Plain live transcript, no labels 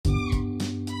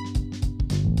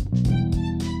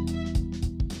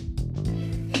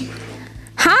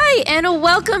Hi, and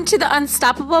welcome to the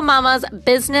Unstoppable Mamas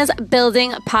Business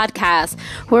Building Podcast,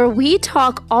 where we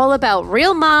talk all about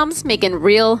real moms making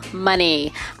real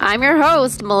money. I'm your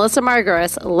host, Melissa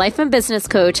Margaris, life and business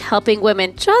coach, helping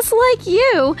women just like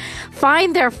you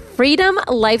find their freedom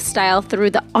lifestyle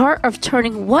through the art of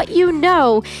turning what you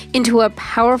know into a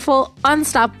powerful,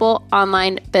 unstoppable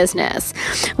online business.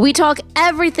 We talk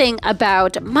everything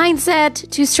about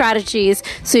mindset to strategies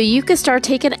so you can start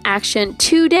taking action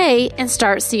today and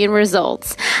start seeing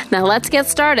results. Now let's get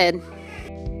started.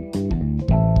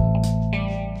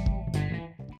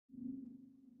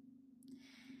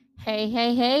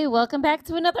 Hey, welcome back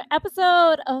to another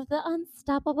episode of the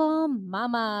Unstoppable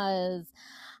Mamas.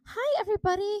 Hi,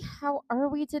 everybody. How are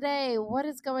we today? What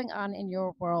is going on in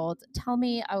your world? Tell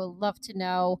me. I would love to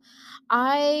know.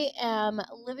 I am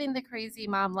living the crazy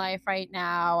mom life right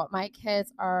now. My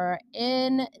kids are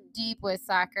in deep with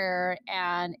soccer,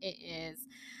 and it is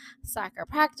soccer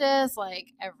practice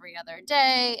like every other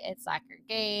day. It's soccer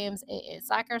games. It is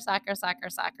soccer. I'm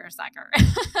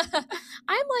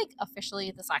like officially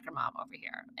the soccer mom over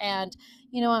here. And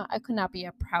you know what? I could not be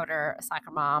a prouder soccer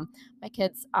mom. My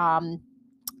kids,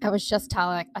 I was just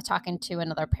talking to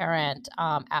another parent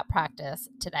at practice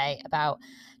today about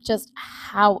just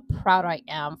how proud I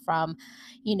am from,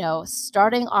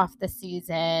 starting off the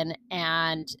season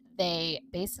and they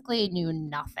basically knew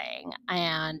nothing,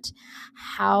 and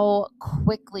how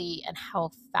quickly and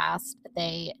how fast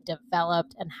they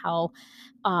developed, and how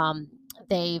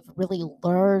they've really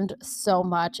learned so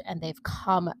much, and they've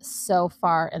come so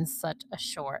far in such a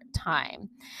short time.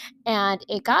 And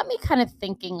it got me kind of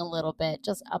thinking a little bit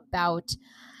just about,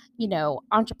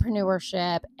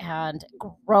 entrepreneurship and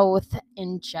growth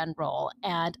in general.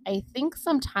 And I think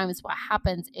sometimes what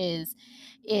happens is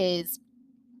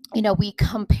we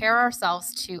compare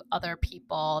ourselves to other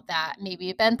people that maybe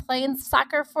have been playing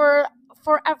soccer for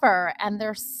forever, and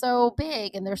they're so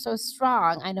big and they're so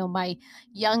strong. I know my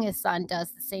youngest son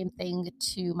does the same thing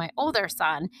to my older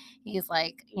son. He's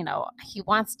like, he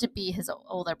wants to be his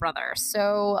older brother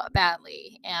so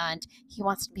badly, and he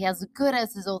wants to be as good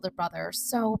as his older brother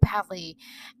so badly.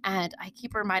 And I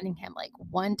keep reminding him, like,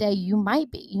 one day you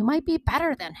might be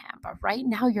better than him, but right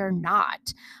now you're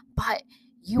not. But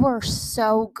you are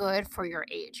so good for your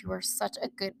age. You are such a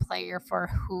good player for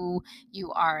who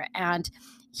you are. And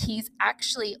he's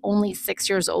actually only 6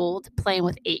 years old playing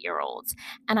with 8-year-olds.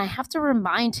 And I have to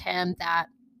remind him that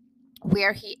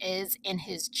where he is in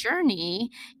his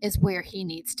journey is where he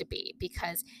needs to be,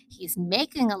 because he's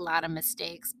making a lot of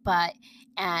mistakes, but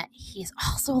he's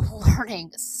also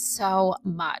learning so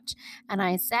much. And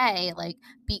I say, like,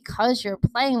 because you're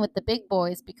playing with the big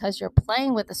boys, because you're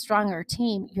playing with a stronger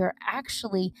team, you're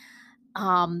actually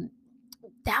um,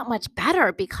 that much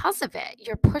better because of it.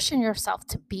 You're pushing yourself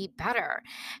to be better.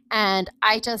 And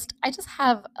I just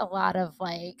have a lot of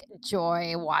like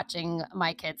joy watching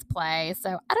my kids play. So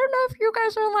I don't know if you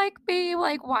guys are like me,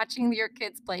 like watching your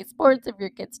kids play sports, if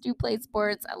your kids do play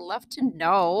sports. I'd love to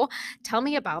know. Tell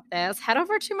me about this. Head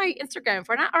over to my Instagram if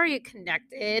we're not already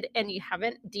connected and you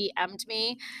haven't DM'd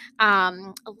me.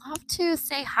 I'd love to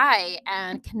say hi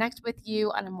and connect with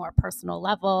you on a more personal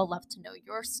level. Love to know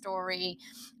your story.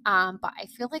 But I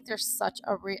feel like there's such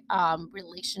a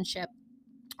relationship,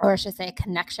 or I should say a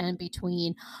connection,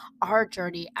 between our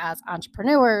journey as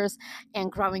entrepreneurs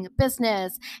and growing a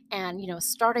business, and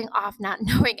starting off not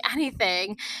knowing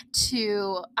anything,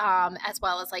 to as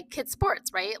well as like kids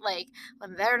sports, right? Like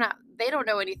when they don't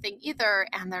know anything either,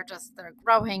 and they're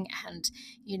growing, and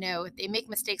they make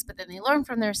mistakes, but then they learn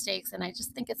from their mistakes. And I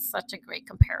just think it's such a great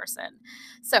comparison.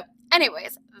 So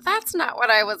anyways, that's not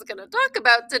what I was going to talk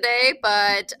about today,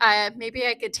 but maybe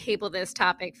I could table this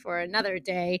topic for another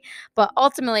day. But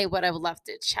ultimately, what I would love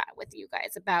to chat with you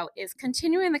guys about is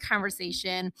continuing the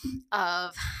conversation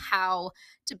of how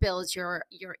to build your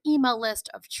email list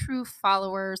of true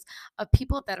followers, of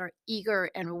people that are eager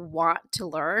and want to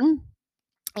learn,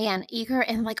 and eager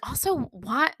and like also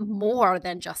want more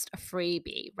than just a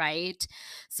freebie, right?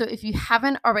 So if you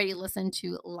haven't already listened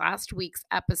to last week's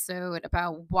episode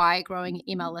about why growing an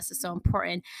email list is so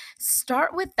important,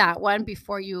 start with that one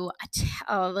before you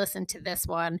listen to this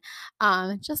one,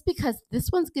 just because this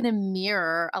one's going to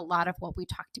mirror a lot of what we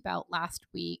talked about last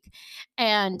week.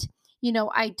 And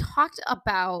I talked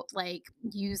about like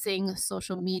using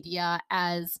social media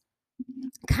as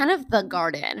kind of the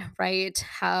garden, right?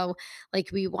 How like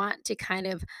we want to kind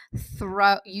of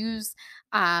use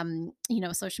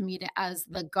social media as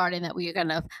the garden, that we're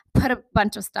gonna put a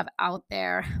bunch of stuff out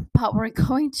there, but we're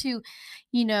going to,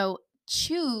 you know,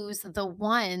 choose the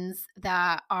ones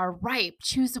that are ripe,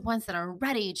 choose the ones that are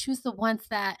ready, choose the ones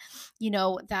that,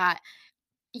 that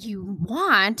you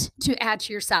want to add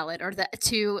to your salad or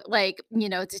to like,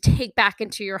 to take back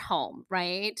into your home,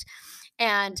 right?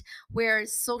 And where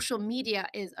social media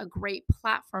is a great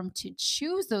platform to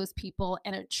choose those people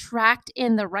and attract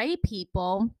in the right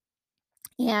people,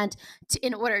 and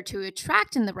in order to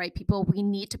attract in the right people, we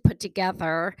need to put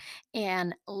together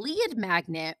an lead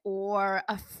magnet or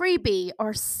a freebie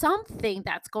or something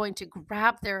that's going to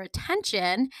grab their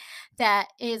attention, that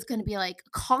is going to be like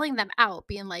calling them out,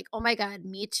 being like, oh my God,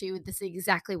 me too. This is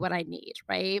exactly what I need.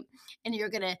 Right. And you're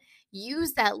going to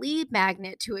use that lead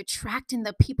magnet to attract in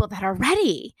the people that are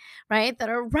ready, right? That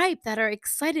are ripe, that are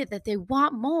excited, that they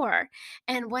want more.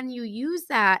 And when you use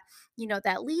that,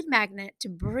 that lead magnet to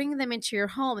bring them into your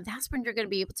home, that's when you're going to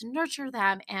be able to nurture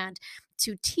them and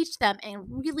to teach them and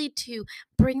really to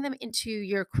bring them into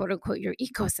your quote unquote your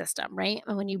ecosystem, right?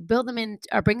 And when you build them in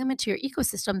or bring them into your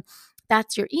ecosystem,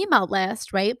 that's your email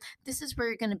list, right? This is where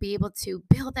you're going to be able to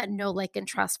build that know, like, and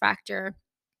trust factor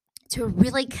to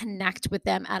really connect with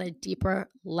them at a deeper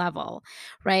level,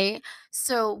 right?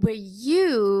 So we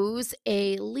use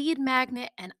a lead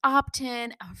magnet, an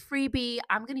opt-in, a freebie.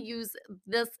 I'm going to use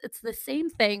this. It's the same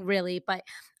thing really, but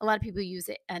a lot of people use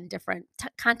it in different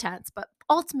contents, but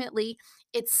ultimately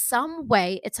it's some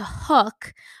way, it's a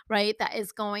hook, right? That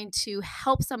is going to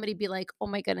help somebody be like, "Oh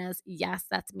my goodness, yes,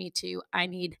 that's me too. I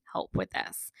need help with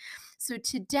this." So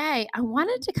today I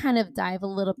wanted to kind of dive a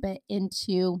little bit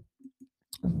into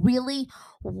really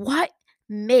what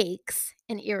makes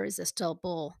an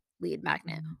irresistible lead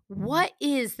magnet. What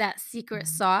is that secret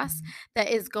sauce that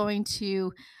is going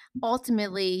to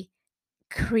ultimately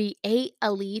create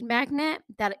a lead magnet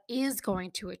that is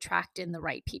going to attract in the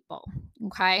right people?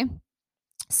 Okay.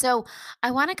 So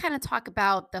I want to kind of talk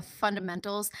about the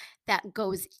fundamentals that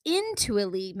goes into a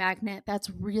lead magnet that's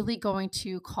really going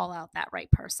to call out that right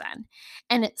person.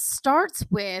 And it starts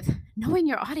with knowing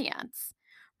your audience,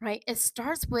 right? It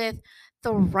starts with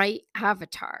the right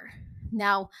avatar.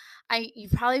 Now,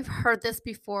 you've probably heard this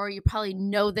before, you probably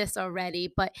know this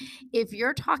already, but if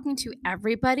you're talking to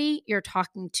everybody, you're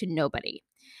talking to nobody.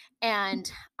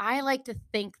 And I like to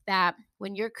think that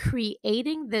when you're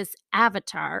creating this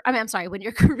avatar, I'm sorry, when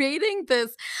you're creating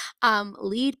this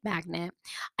lead magnet,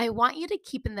 I want you to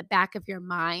keep in the back of your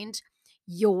mind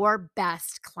your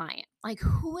best client. Like,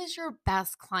 who is your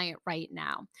best client right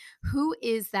now? Who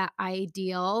is that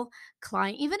ideal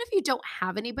client? Even if you don't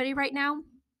have anybody right now,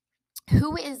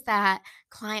 who is that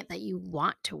client that you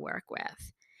want to work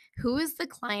with? Who is the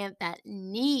client that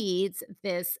needs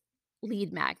this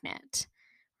lead magnet,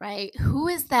 right? Who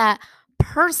is that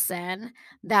person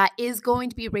that is going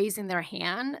to be raising their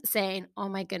hand saying, oh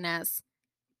my goodness,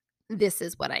 this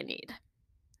is what I need,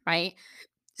 right?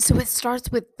 So it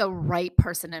starts with the right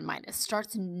person in mind. It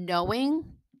starts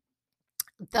knowing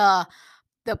the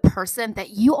the person that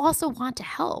you also want to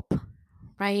help,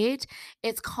 right?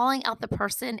 It's calling out the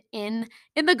person in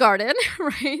the garden,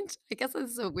 right? I guess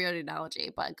this is a weird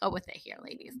analogy, but go with it here,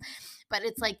 ladies. But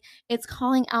it's like it's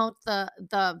calling out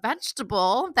the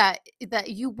vegetable that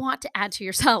you want to add to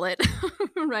your salad,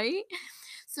 right?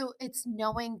 So it's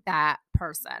knowing that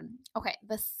person. Okay,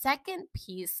 the second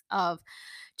piece of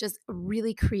just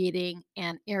really creating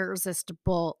an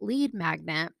irresistible lead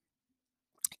magnet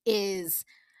is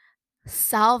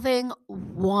solving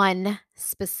one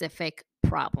specific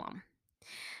problem.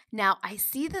 Now, I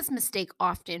see this mistake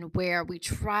often where we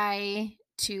try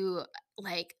to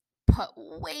like put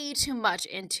way too much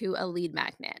into a lead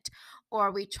magnet,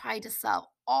 or we try to solve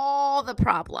all the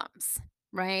problems,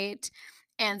 right?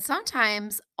 And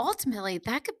sometimes ultimately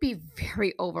that could be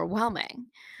very overwhelming.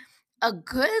 A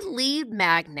good lead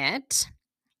magnet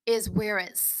is where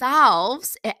it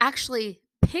actually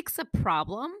picks a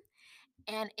problem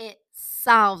and it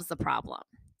solves the problem.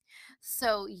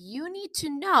 So you need to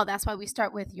know, that's why we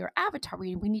start with your avatar.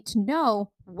 We need to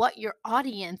know what your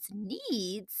audience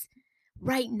needs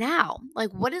right now.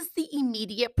 Like, what is the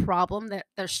immediate problem that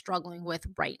they're struggling with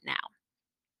right now?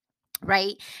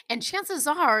 Right. And chances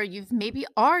are you've maybe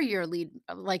are your lead,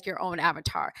 like your own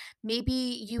avatar.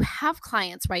 Maybe you have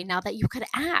clients right now that you could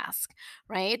ask,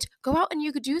 right? Go out and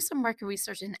you could do some market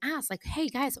research and ask, like, hey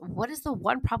guys, what is the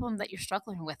one problem that you're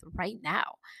struggling with right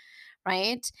now?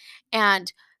 Right?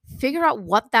 And figure out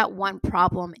what that one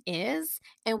problem is.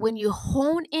 And when you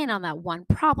hone in on that one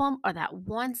problem or that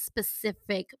one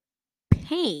specific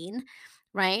pain,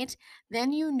 right,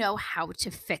 then you know how to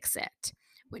fix it.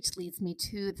 Which leads me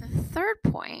to the third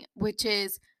point, which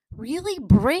is really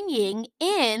bringing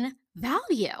in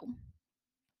value.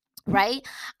 right?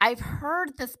 I've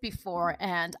heard this before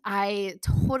and I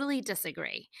totally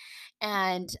disagree.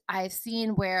 And I've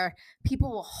seen where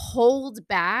people will hold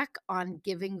back on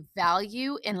giving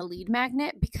value in a lead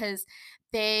magnet because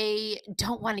they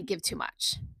don't want to give too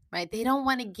much, right? They don't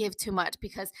want to give too much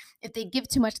because if they give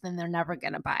too much, then they're never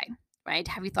going to buy. Right?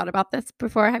 Have you thought about this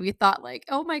before? Have you thought, like,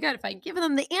 oh my God, if I give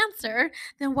them the answer,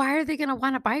 then why are they going to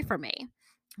want to buy from me?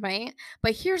 Right?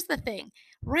 But here's the thing.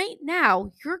 Right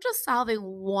now, you're just solving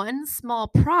one small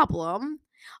problem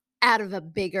out of a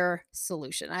bigger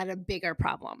solution, out of a bigger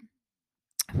problem,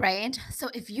 right? So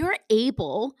if you're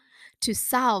able to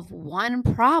solve one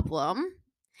problem,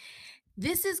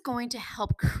 this is going to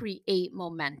help create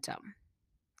momentum.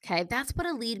 Okay, that's what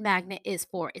a lead magnet is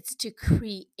for. It's to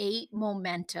create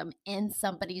momentum in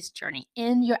somebody's journey,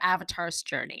 in your avatar's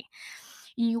journey.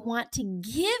 You want to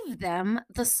give them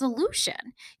the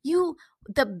solution.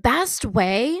 The best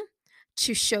way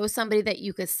to show somebody that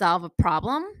you could solve a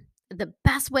problem, the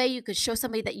best way you could show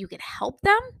somebody that you could help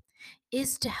them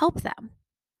is to help them,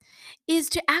 is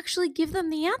to actually give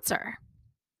them the answer,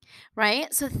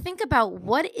 right? So think about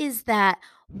what is that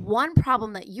one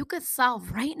problem that you could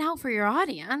solve right now for your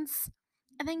audience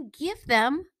and then give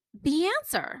them the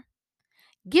answer.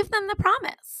 Give them the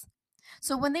promise.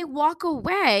 So when they walk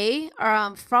away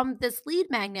from this lead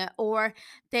magnet or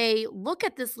they look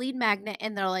at this lead magnet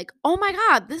and they're like, oh my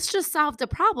God, this just solved a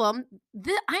problem.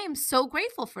 I am so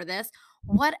grateful for this.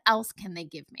 What else can they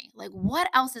give me? Like, what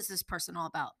else is this person all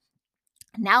about?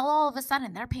 Now all of a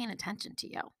sudden they're paying attention to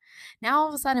you. Now all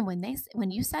of a sudden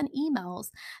when you send emails,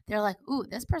 they're like, "Ooh,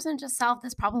 this person just solved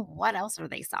this problem. What else are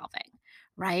they solving?"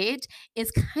 Right?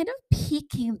 It's kind of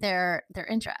piquing their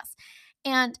interest.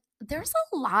 And there's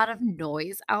a lot of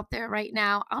noise out there right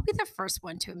now. I'll be the first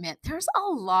one to admit there's a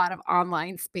lot of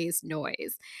online space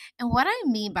noise. And what I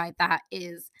mean by that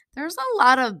is there's a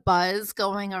lot of buzz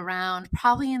going around,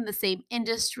 probably in the same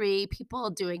industry,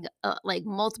 people doing like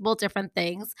multiple different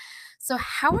things. So,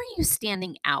 how are you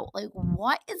standing out? Like,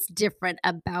 what is different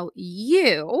about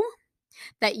you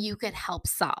that you could help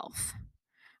solve?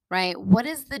 Right? What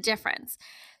is the difference?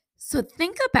 So,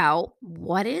 think about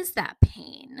what is that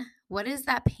pain? What is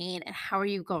that pain, and how are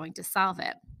you going to solve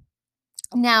it?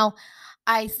 Now,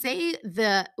 I say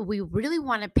we really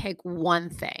want to pick one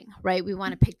thing, right? We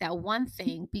want to pick that one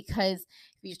thing because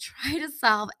if you try to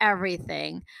solve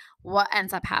everything, what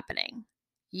ends up happening?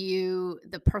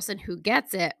 The person who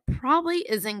gets it probably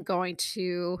isn't going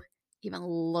to even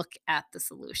look at the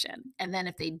solution. And then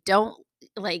if they don't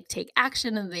like take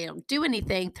action and they don't do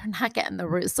anything, they're not getting the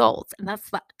results. And that's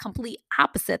the complete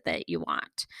opposite that you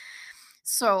want.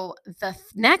 So,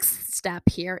 next step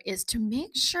here is to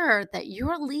make sure that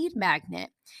your lead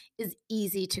magnet is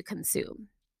easy to consume.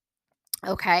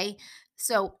 Okay.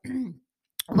 So,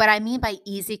 what I mean by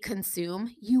easy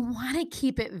consume, you want to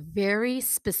keep it very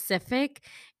specific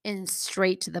and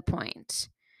straight to the point,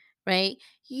 right?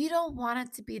 You don't want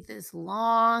it to be this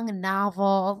long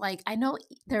novel. Like, I know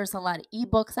there's a lot of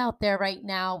ebooks out there right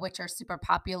now, which are super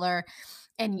popular,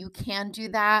 and you can do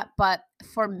that. But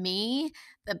for me,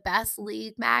 the best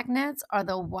lead magnets are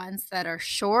the ones that are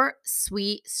short,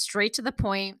 sweet, straight to the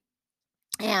point,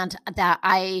 and that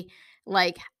I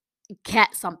like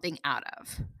get something out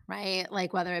of, right?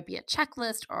 Like whether it be a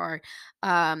checklist or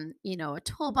a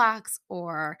toolbox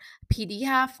or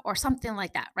PDF or something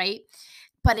like that, right?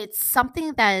 But it's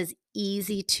something that is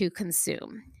easy to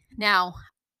consume. Now,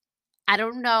 I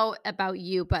don't know about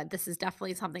you, but this is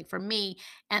definitely something for me.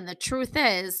 And the truth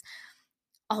is,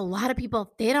 a lot of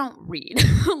people, they don't read.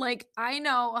 Like, I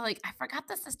know, like, I forgot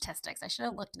the statistics. I should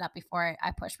have looked it up before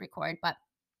I push record, but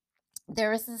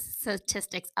there is this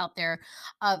statistics out there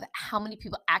of how many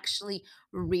people actually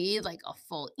read like a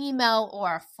full email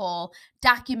or a full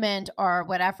document or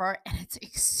whatever, and it's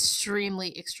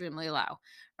extremely low,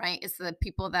 right? It's the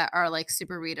people that are like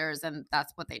super readers and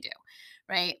that's what they do,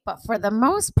 right? But for the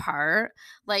most part,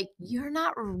 like, you're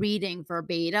not reading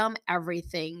verbatim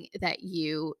everything that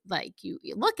you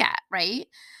look at, right?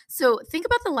 So think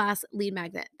about the last lead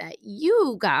magnet that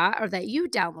you got or that you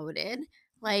downloaded.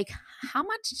 Like, how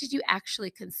much did you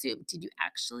actually consume? Did you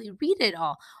actually read it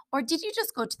all? Or did you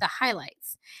just go to the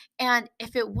highlights? And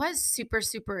if it was super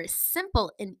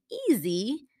simple and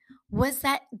easy, was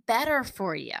that better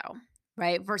for you?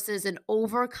 Right? Versus an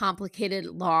overcomplicated,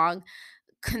 long,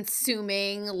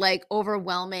 consuming, like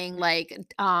overwhelming, lead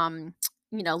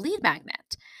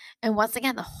magnet. And once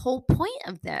again, the whole point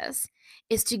of this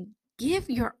is to give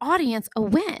your audience a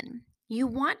win. You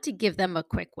want to give them a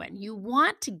quick win. You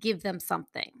want to give them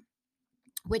something,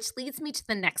 which leads me to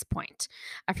the next point.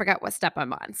 I forgot what step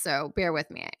I'm on, so bear with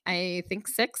me. I think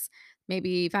 6,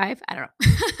 maybe 5, I don't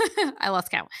know. I lost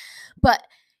count. But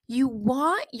you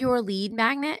want your lead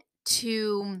magnet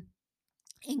to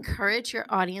encourage your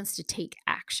audience to take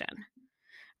action,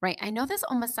 right? I know this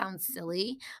almost sounds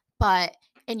silly, but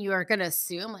and you are going to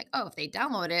assume like, oh, if they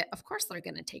download it, of course they're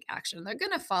going to take action. They're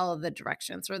going to follow the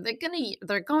directions or they're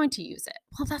going to use it.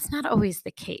 Well, that's not always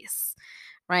the case,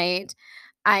 right?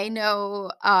 I know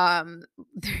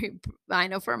I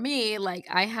know for me, like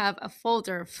I have a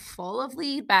folder full of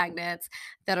lead magnets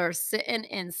that are sitting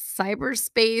in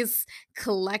cyberspace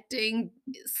collecting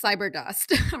cyber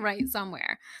dust, right?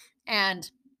 Somewhere.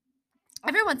 And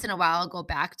every once in a while I'll go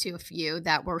back to a few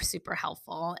that were super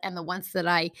helpful, and the ones that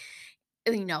I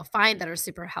find that are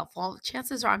super helpful,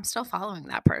 chances are I'm still following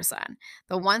that person.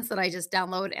 The ones that I just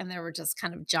download and they were just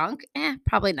kind of junk,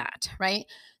 probably not, right?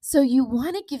 So you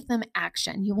want to give them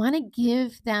action. You want to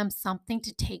give them something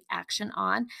to take action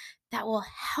on that will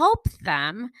help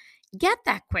them get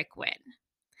that quick win.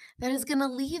 That is going to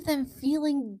leave them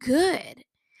feeling good.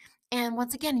 And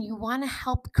once again, you want to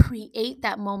help create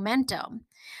that momentum,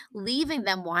 leaving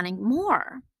them wanting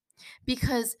more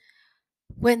because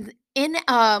when in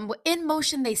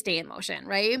motion they stay in motion,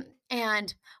 right?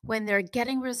 And when they're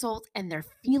getting results and they're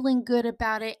feeling good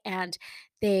about it and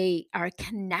they are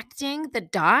connecting the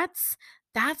dots,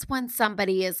 that's when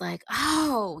somebody is like,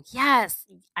 oh yes,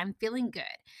 I'm feeling good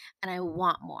and I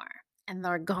want more, and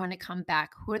they're going to come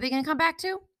back. Who are they going to come back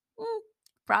to? Mm,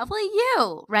 Probably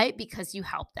you, right? Because you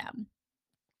help them.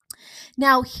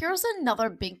 Now, here's another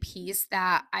big piece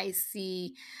that I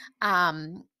see,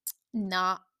 um,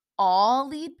 not all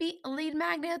lead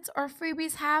magnets or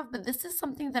freebies have, but this is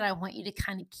something that I want you to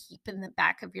kind of keep in the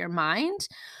back of your mind,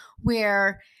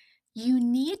 where you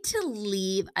need to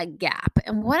leave a gap.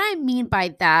 And what I mean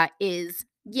by that is,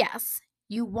 yes,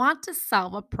 you want to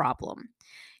solve a problem,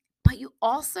 but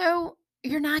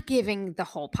you're not giving the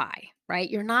whole pie,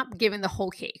 right? You're not giving the whole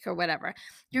cake or whatever.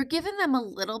 You're giving them a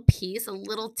little piece, a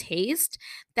little taste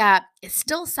that is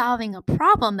still solving a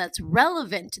problem that's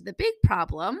relevant to the big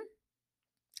problem,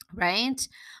 right?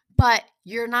 But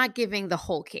you're not giving the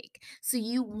whole cake. So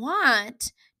you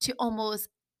want to almost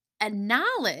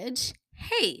acknowledge,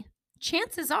 hey,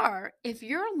 chances are if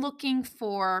you're looking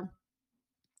for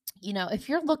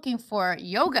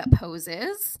yoga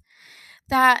poses,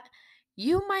 that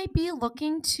you might be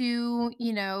looking to,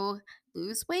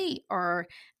 lose weight or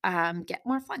get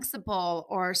more flexible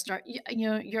or start,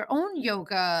 your own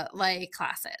yoga like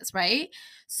classes, right?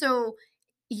 So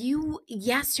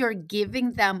yes, you're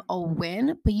giving them a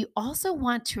win, but you also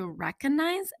want to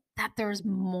recognize that there's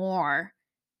more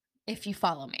if you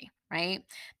follow me, right?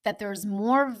 That there's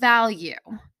more value.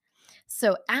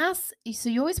 So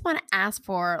you always want to ask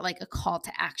for like a call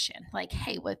to action. Like,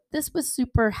 hey, this was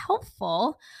super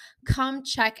helpful. Come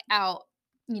check out,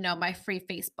 my free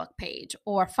Facebook page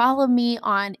or follow me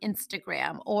on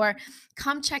Instagram or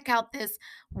come check out this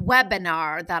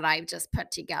webinar that I've just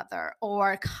put together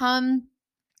or come,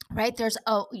 right?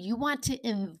 You want to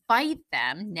invite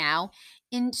them now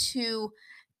into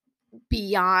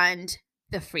beyond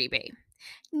the freebie.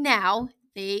 Now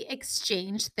they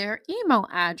exchange their email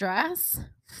address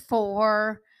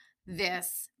for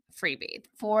this freebie,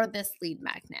 for this lead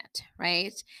magnet,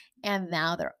 right? And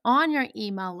now they're on your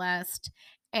email list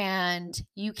and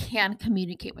you can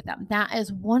communicate with them. That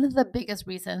is one of the biggest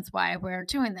reasons why we're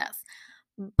doing this.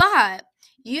 But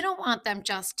you don't want them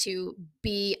just to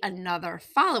be another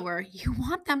follower. You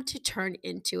want them to turn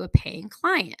into a paying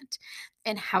client.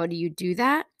 And how do you do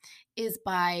that? Is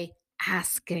by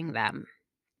asking them.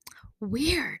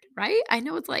 Weird, right? I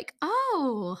know it's like,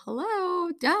 oh, hello,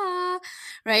 duh,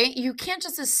 right? You can't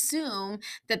just assume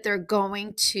that they're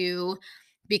going to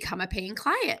become a paying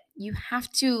client. You have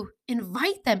to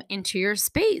invite them into your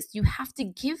space. You have to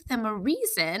give them a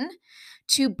reason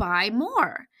to buy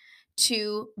more,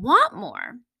 to want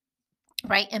more,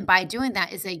 right? And by doing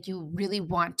that is that you really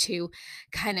want to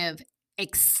kind of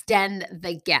extend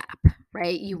the gap,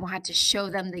 right? You want to show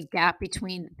them the gap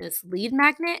between this lead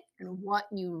magnet and what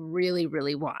you really,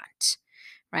 really want,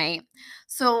 right?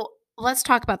 So let's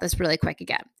talk about this really quick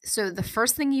again. So the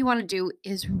first thing you want to do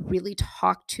is really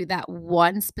talk to that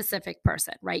one specific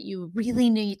person, right? You really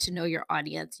need to know your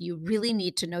audience. You really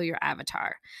need to know your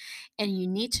avatar. And you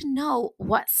need to know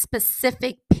what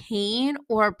specific pain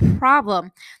or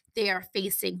problem they are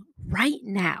facing right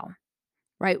now,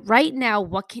 right? Right now,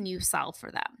 what can you solve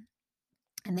for them?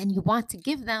 And then you want to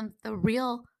give them the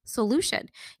real solution.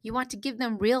 You want to give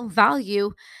them real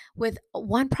value with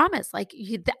one promise.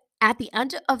 At the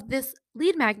end of this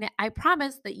lead magnet, I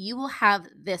promise that you will have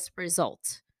this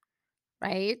result,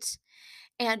 right?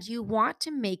 And you want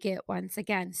to make it, once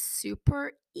again,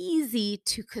 super easy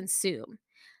to consume.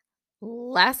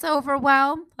 Less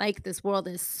overwhelm. Like, this world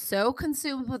is so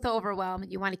consumed with overwhelm.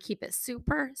 You want to keep it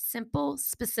super simple,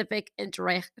 specific, and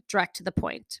direct to the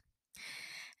point.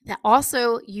 That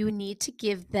also, you need to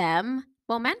give them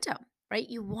momentum, right?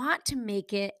 You want to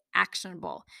make it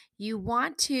actionable. You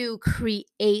want to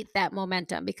create that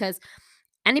momentum, because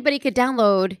anybody could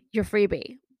download your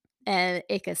freebie and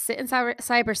it could sit in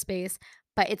cyberspace,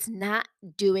 but it's not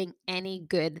doing any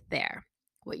good there.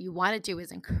 What you want to do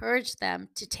is encourage them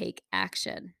to take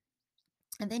action.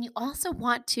 And then you also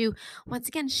want to, once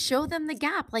again, show them the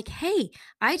gap. Like, hey,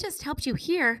 I just helped you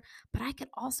here, but I could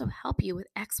also help you with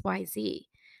XYZ,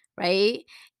 right?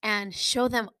 And show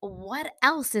them what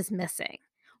else is missing,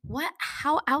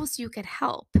 how else you could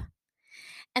help.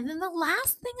 And then the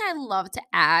last thing I love to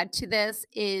add to this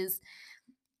is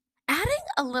adding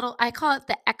a little, I call it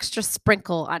the extra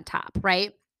sprinkle on top,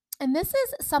 right? And this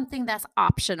is something that's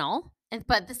optional,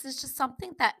 but this is just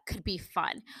something that could be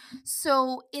fun.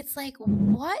 So it's like,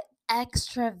 what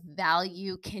extra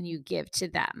value can you give to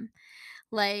them?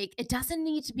 Like, it doesn't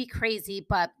need to be crazy,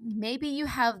 but maybe you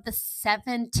have the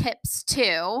 7 tips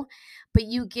too, but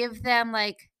you give them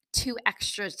like 2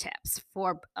 extra tips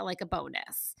for like a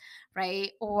bonus,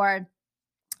 right? Or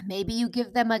maybe you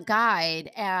give them a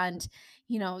guide, and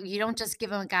you don't just give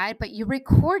them a guide, but you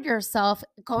record yourself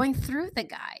going through the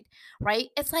guide, right?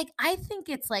 It's like, I think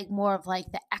it's like more of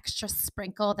like the extra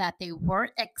sprinkle that they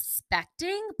weren't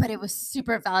expecting, but it was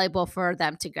super valuable for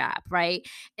them to grab, right?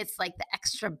 It's like the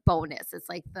extra bonus. It's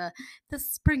like the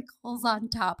sprinkles on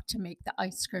top to make the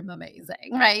ice cream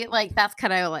amazing, right? Like, that's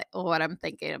kind of like what I'm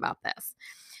thinking about this.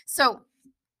 So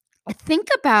think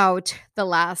about the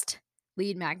last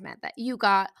lead magnet that you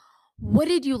got. What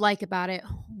did you like about it?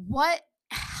 What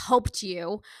helped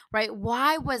you, right?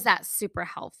 Why was that super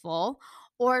helpful?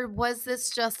 Or was this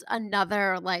just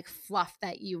another like fluff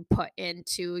that you put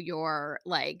into your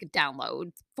like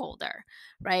download folder,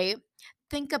 right?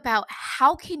 Think about,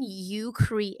 how can you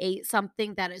create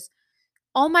something that is,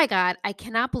 oh my God, I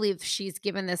cannot believe she's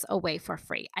given this away for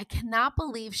free. I cannot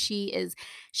believe she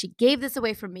gave this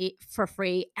away for me for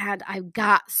free, and I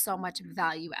got so much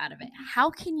value out of it. How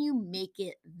can you make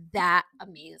it that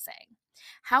amazing?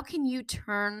 How can you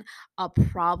turn a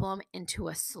problem into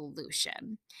a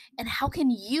solution? And how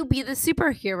can you be the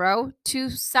superhero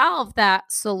to solve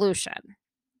that solution?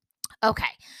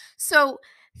 Okay, so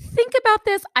think about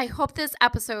this. I hope this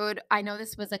episode, I know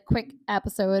this was a quick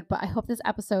episode, but I hope this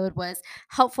episode was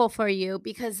helpful for you,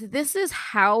 because this is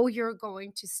how you're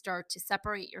going to start to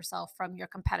separate yourself from your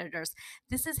competitors.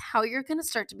 This is how you're going to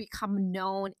start to become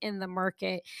known in the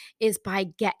market, is by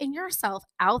getting yourself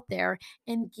out there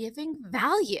and giving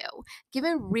value,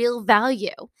 giving real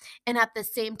value. And at the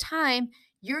same time,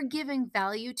 you're giving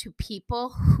value to people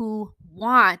who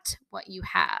want what you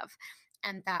have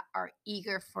and that are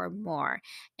eager for more.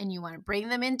 And you want to bring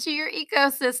them into your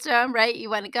ecosystem, right?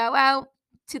 You want to go out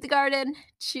to the garden,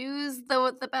 choose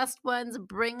the best ones,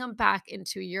 bring them back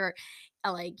into your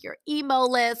like your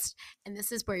email list. And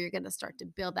this is where you're going to start to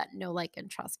build that know, like, and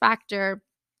trust factor,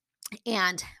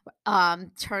 and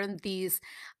turn these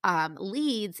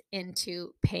leads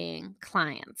into paying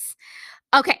clients.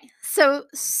 Okay, so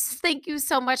thank you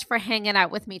so much for hanging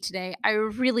out with me today. I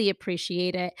really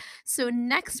appreciate it. So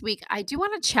next week, I do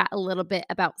want to chat a little bit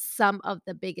about some of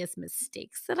the biggest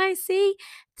mistakes that I see,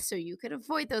 so you can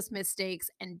avoid those mistakes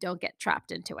and don't get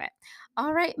trapped into it.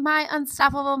 All right, my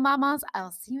unstoppable mamas,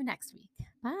 I'll see you next week.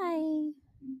 Bye.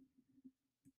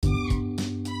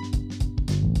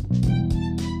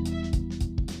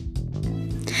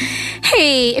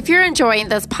 Hey, if you're enjoying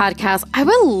this podcast, I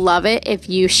would love it if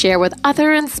you share with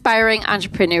other inspiring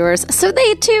entrepreneurs so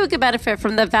they too can benefit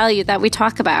from the value that we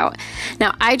talk about.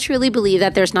 Now, I truly believe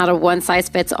that there's not a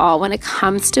one-size-fits-all when it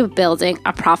comes to building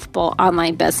a profitable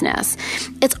online business.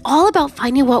 It's all about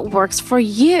finding what works for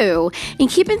you and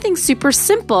keeping things super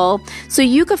simple so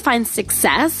you can find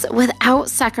success without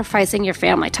sacrificing your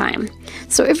family time.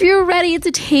 So if you're ready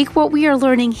to take what we are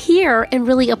learning here and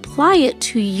really apply it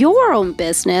to your own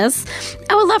business,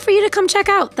 I would love for you to come check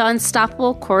out the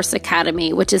Unstoppable Course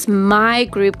Academy, which is my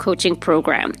group coaching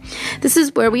program. This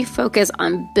is where we focus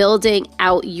on building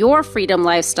out your freedom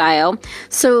lifestyle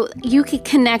so you can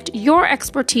connect your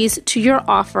expertise to your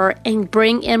offer and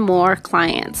bring in more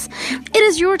clients. It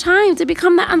is your time to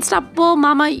become the unstoppable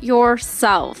mama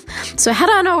yourself. So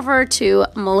head on over to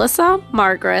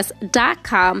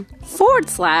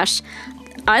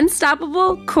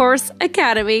melissamargaret.com/Unstoppable Course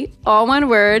Academy, all one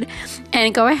word,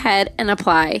 and go ahead and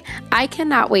apply. I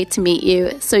cannot wait to meet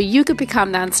you so you could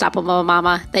become the unstoppable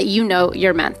mama that you know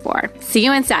you're meant for. See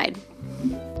you inside.